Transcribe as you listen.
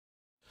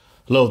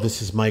Hello,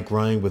 this is Mike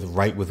Ryan with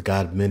Right With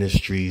God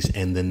Ministries,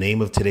 and the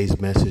name of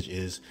today's message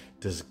is,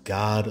 Does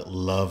God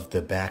Love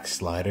the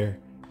Backslider?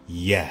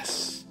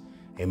 Yes.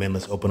 Amen.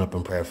 Let's open up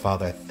in prayer.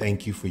 Father, I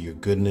thank you for your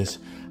goodness.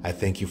 I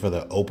thank you for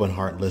the open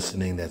heart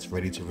listening that's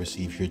ready to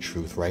receive your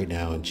truth right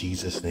now. In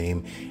Jesus'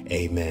 name,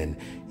 amen.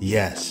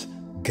 Yes,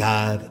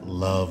 God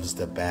loves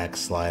the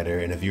backslider.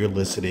 And if you're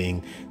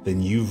listening,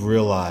 then you've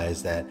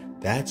realized that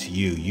that's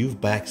you.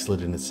 You've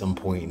backslidden at some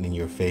point in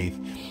your faith.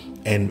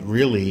 And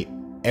really,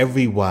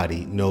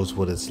 everybody knows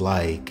what it's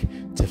like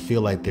to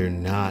feel like they're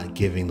not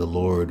giving the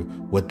Lord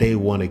what they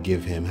want to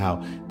give him,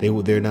 how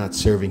they're not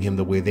serving him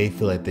the way they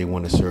feel like they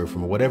want to serve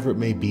him, or whatever it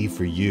may be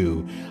for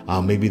you.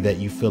 Maybe that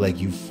you feel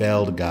like you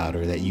failed God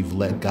or that you've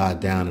let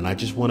God down. And I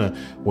just want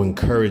to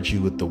encourage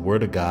you with the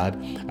word of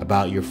God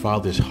about your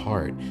Father's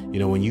heart. You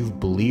know, when you've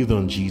believed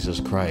on Jesus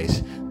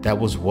Christ, that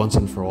was once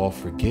and for all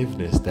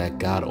forgiveness that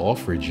God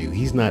offered you.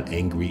 He's not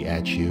angry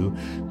at you.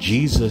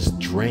 Jesus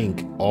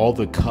drank all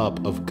the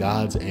cup of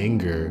God's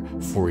anger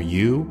for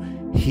you.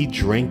 He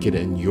drank it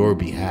in your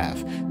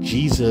behalf.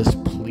 Jesus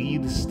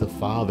pleads the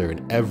Father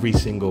in every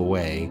single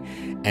way,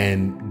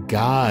 and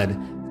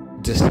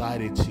God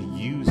decided to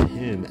use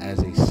him as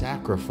a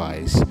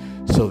sacrifice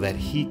so that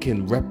he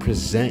can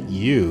represent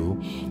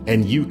you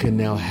and you can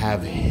now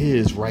have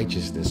his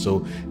righteousness.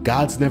 So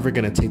God's never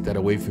going to take that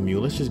away from you.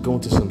 Let's just go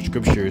into some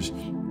scriptures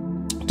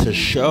to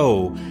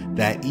show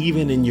that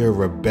even in your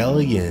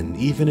rebellion,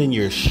 even in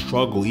your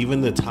struggle,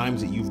 even the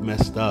times that you've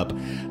messed up,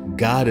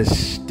 God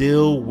is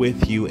still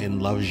with you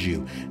and loves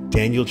you.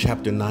 Daniel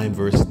chapter 9,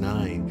 verse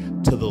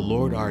 9, to the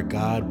Lord our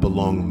God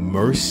belong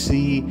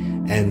mercy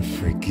and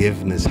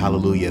forgiveness.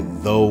 Hallelujah.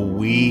 Though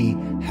we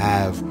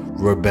have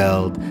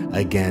rebelled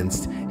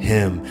against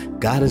him.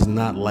 God is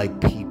not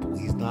like people.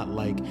 He's not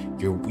like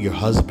your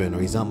husband, or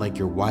he's not like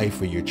your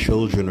wife or your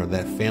children or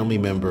that family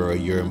member or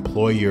your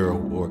employer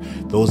or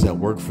those that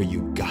work for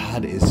you.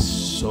 God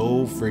is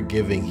so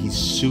forgiving. He's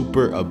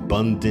super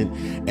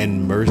abundant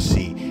in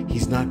mercy.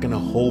 He's not going to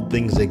hold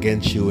things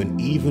against you. And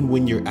even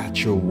when you're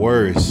at your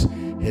worst,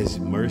 his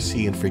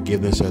mercy and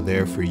forgiveness are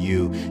there for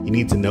you. You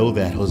need to know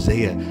that.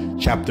 Hosea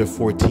chapter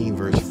 14,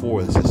 verse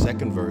 4, that's the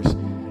second verse.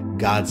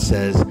 God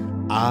says,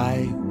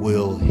 I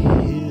will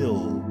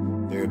heal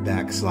their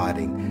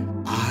backsliding.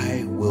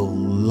 I will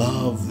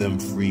love them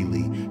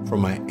freely, for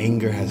my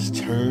anger has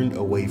turned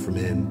away from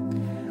him.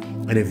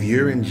 And if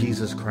you're in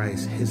Jesus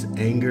Christ, his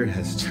anger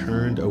has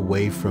turned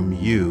away from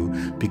you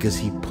because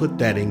he put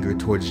that anger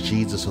towards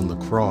Jesus on the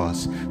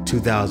cross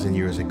 2,000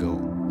 years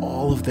ago.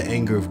 All of the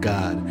anger of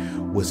God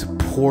was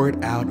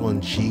poured out on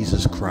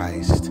Jesus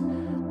Christ.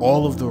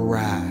 All of the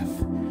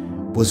wrath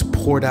was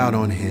poured out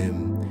on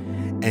him.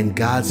 And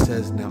God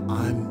says, now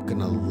I'm going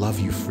to love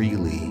you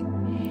freely.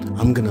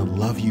 I'm going to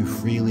love you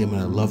freely. I'm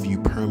going to love you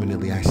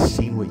permanently. I've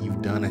seen what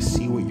you've done. I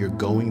see what you're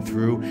going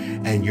through,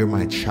 and you're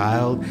my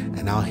child,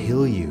 and I'll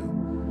heal you.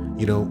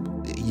 You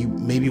know, you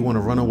maybe want to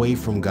run away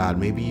from God.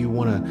 Maybe you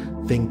want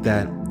to think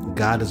that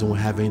God doesn't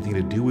have anything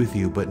to do with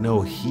you, but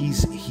no,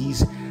 he's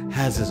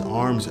has his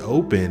arms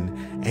open,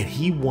 and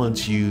he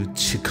wants you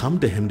to come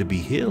to him to be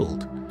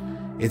healed.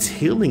 It's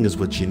healing is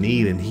what you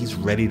need, and he's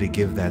ready to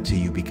give that to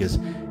you because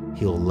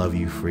he'll love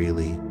you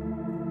freely.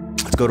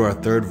 Let's go to our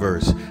third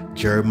verse,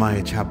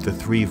 Jeremiah chapter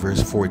 3,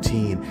 verse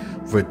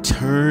 14.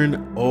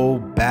 Return, O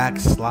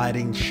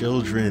backsliding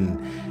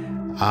children.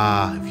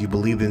 If you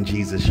believe in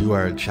Jesus, you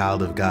are a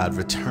child of God.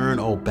 Return,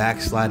 O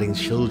backsliding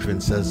children,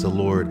 says the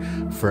Lord,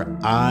 for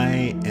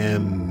I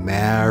am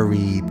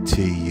married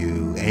to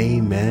you.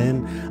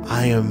 Amen.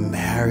 I am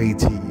married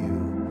to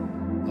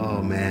you.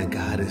 Oh man,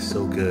 God is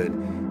so good.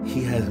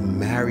 He has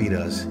married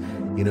us.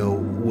 You know,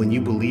 when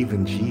you believe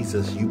in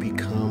Jesus, you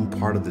become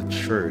part of the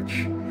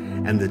church.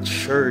 And the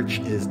church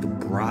is the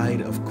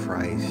bride of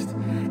Christ.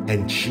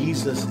 And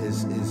Jesus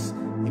is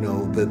you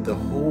know, the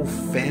whole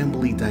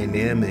family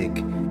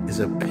dynamic is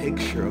a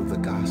picture of the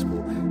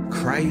gospel.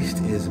 Christ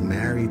is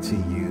married to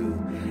you,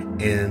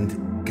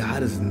 and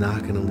God is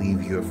not going to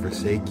leave you or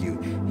forsake you.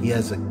 He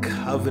has a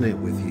covenant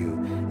with you.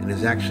 And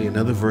there's actually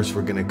another verse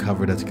we're going to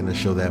cover that's going to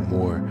show that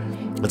more.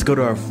 Let's go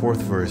to our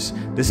fourth verse.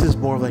 This is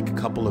more like a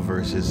couple of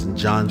verses in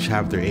John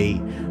chapter 8,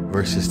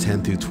 verses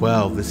 10 through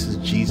 12. This is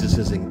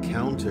Jesus's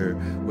encounter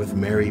with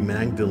Mary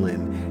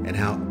Magdalene and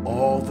how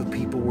all the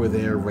people were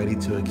there ready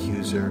to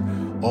accuse her.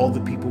 All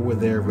the people were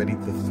there ready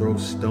to throw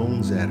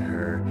stones at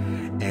her.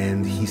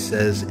 And he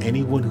says,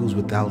 anyone who's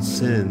without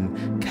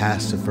sin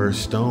cast the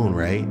first stone,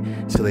 right?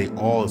 So they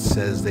all, it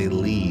says, they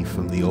leave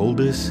from the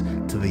oldest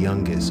to the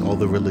youngest, all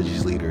the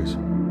religious leaders.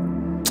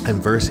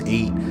 And verse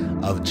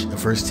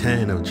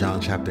 10 of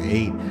John chapter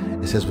 8,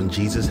 it says, when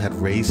Jesus had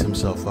raised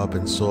himself up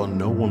and saw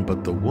no one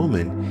but the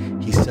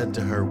woman, he said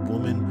to her,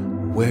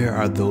 woman, where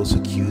are those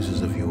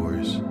accusers of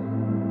yours?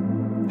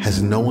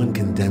 Has no one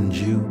condemned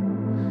you?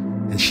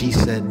 And she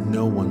said,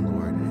 no one,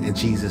 Lord. And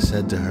Jesus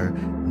said to her,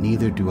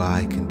 neither do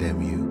I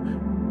condemn you.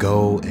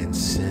 Go and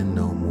sin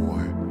no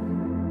more.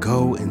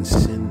 Go and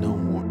sin no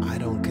more. I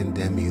don't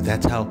condemn you.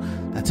 That's how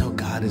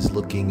God is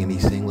looking, and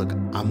he's saying, look,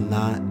 I'm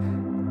not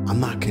I'm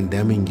not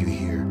condemning you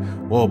here.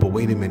 Whoa, but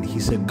wait a minute. He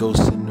said, go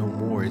sin no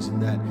more. Isn't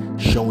that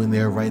showing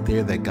there, right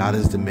there, that God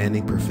is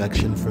demanding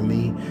perfection from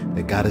me?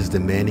 That God is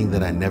demanding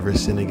that I never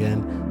sin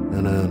again?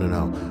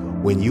 No.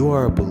 When you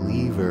are a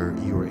believer,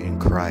 you are in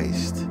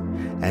Christ.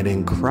 And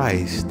in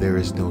Christ, there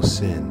is no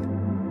sin.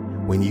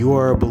 When you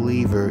are a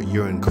believer,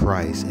 you're in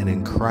Christ. And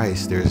in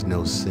Christ, there is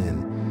no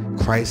sin.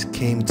 Christ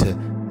came to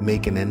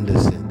make an end to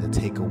sin, to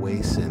take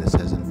away sin. It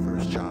says in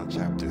 1 John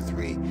chapter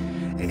 3.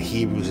 In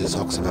Hebrews, it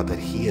talks about that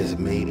he has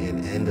made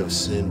an end of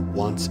sin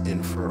once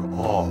and for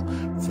all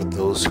for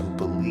those who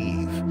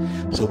believe.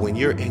 So when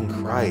you're in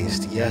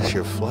Christ, yes,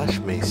 your flesh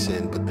may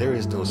sin, but there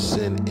is no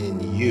sin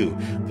in you.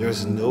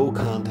 There's no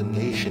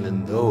condemnation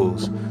in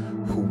those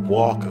who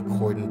walk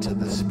according to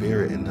the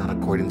Spirit and not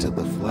according to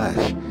the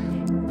flesh.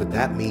 But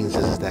that means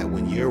is that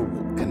when you're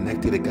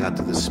connected to God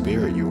through the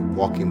Spirit, you're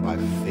walking by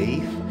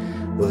faith.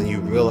 Well, then you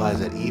realize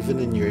that even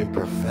in your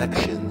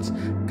imperfections,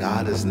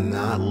 God is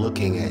not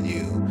looking at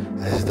you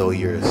as though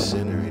you're a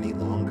sinner any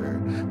longer.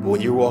 But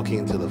when you're walking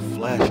into the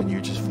flesh and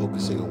you're just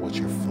focusing on what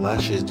your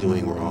flesh is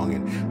doing wrong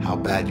and how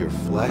bad your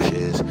flesh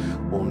is,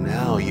 well,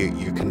 now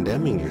you're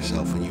condemning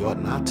yourself, and you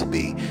ought not to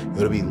be. You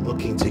ought to be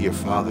looking to your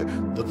Father,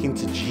 looking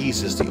to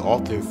Jesus, the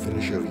author and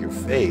finisher of your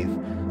faith,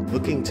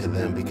 looking to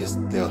them, because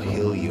they'll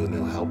heal you and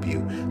they'll help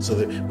you. So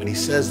that when he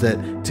says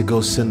that to go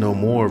sin no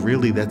more,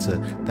 really that's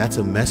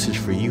a message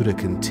for you to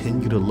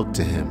continue to look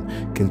to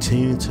him,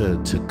 continue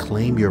to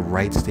claim your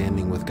right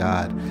standing with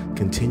God,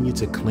 continue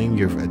to claim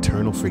your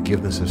eternal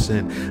forgiveness of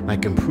sin. And I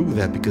can prove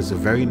that because the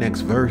very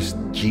next verse,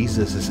 it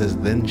says,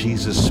 then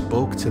Jesus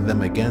spoke to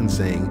them again,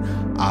 saying,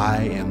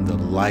 I am the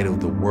light of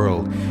the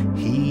world.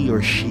 He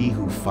or she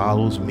who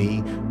follows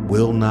me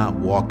will not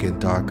walk in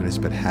darkness,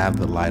 but have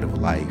the light of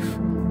life.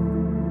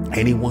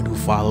 Anyone who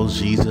follows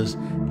Jesus,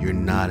 you're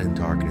not in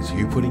darkness. If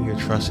you're putting your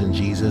trust in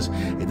Jesus,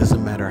 it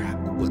doesn't matter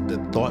what the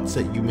thoughts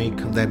that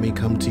may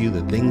come to you,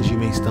 the things you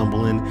may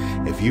stumble in.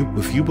 If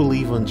you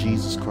believe on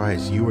Jesus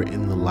Christ, you are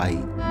in the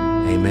light.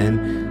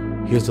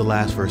 Amen. Here's the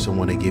last verse I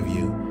want to give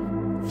you.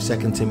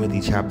 2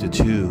 Timothy chapter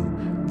 2,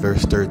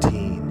 verse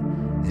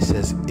 13. It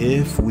says,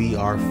 if we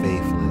are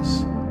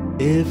faithless,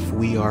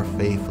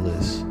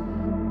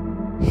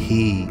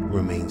 he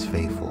remains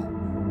faithful.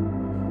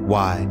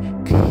 Why?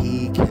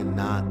 He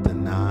cannot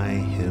deny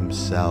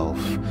himself.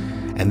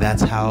 And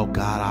that's how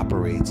God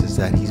operates, is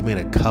that he's made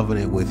a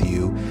covenant with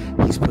you.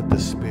 He's put the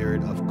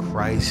Spirit of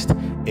Christ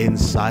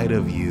inside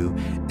of you.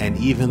 And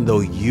even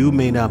though you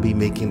may not be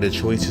making the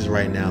choices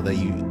right now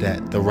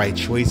that the right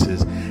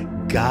choices,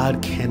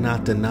 God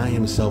cannot deny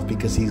himself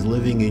because he's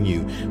living in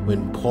you.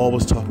 When Paul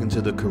was talking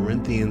to the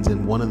Corinthians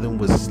and one of them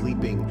was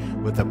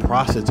sleeping with a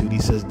prostitute, he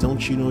says,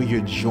 don't you know you're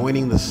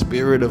joining the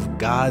Spirit of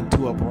God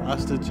to a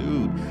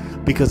prostitute?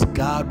 Because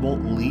God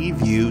won't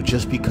leave you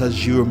just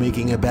because you're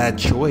making a bad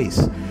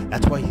choice.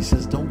 That's why he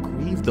says, don't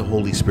grieve the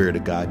Holy Spirit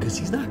of God, because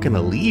he's not going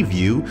to leave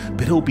you,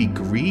 but he'll be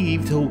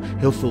grieved.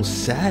 He'll feel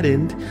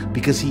saddened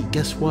because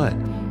guess what?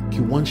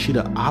 He wants you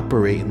to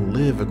operate and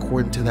live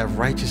according to that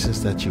righteousness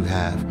that you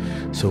have.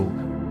 So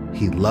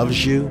he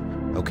loves you,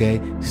 okay?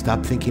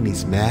 Stop thinking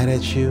he's mad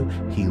at you.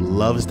 He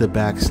loves the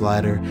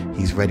backslider.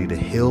 He's ready to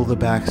heal the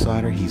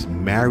backslider. He's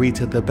married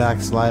to the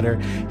backslider.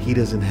 He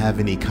doesn't have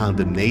any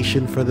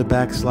condemnation for the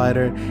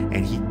backslider.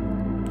 And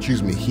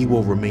he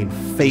will remain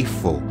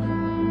faithful.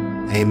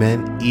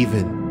 Amen.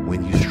 Even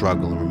when you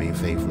struggle and remain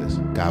faithless.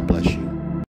 God bless you.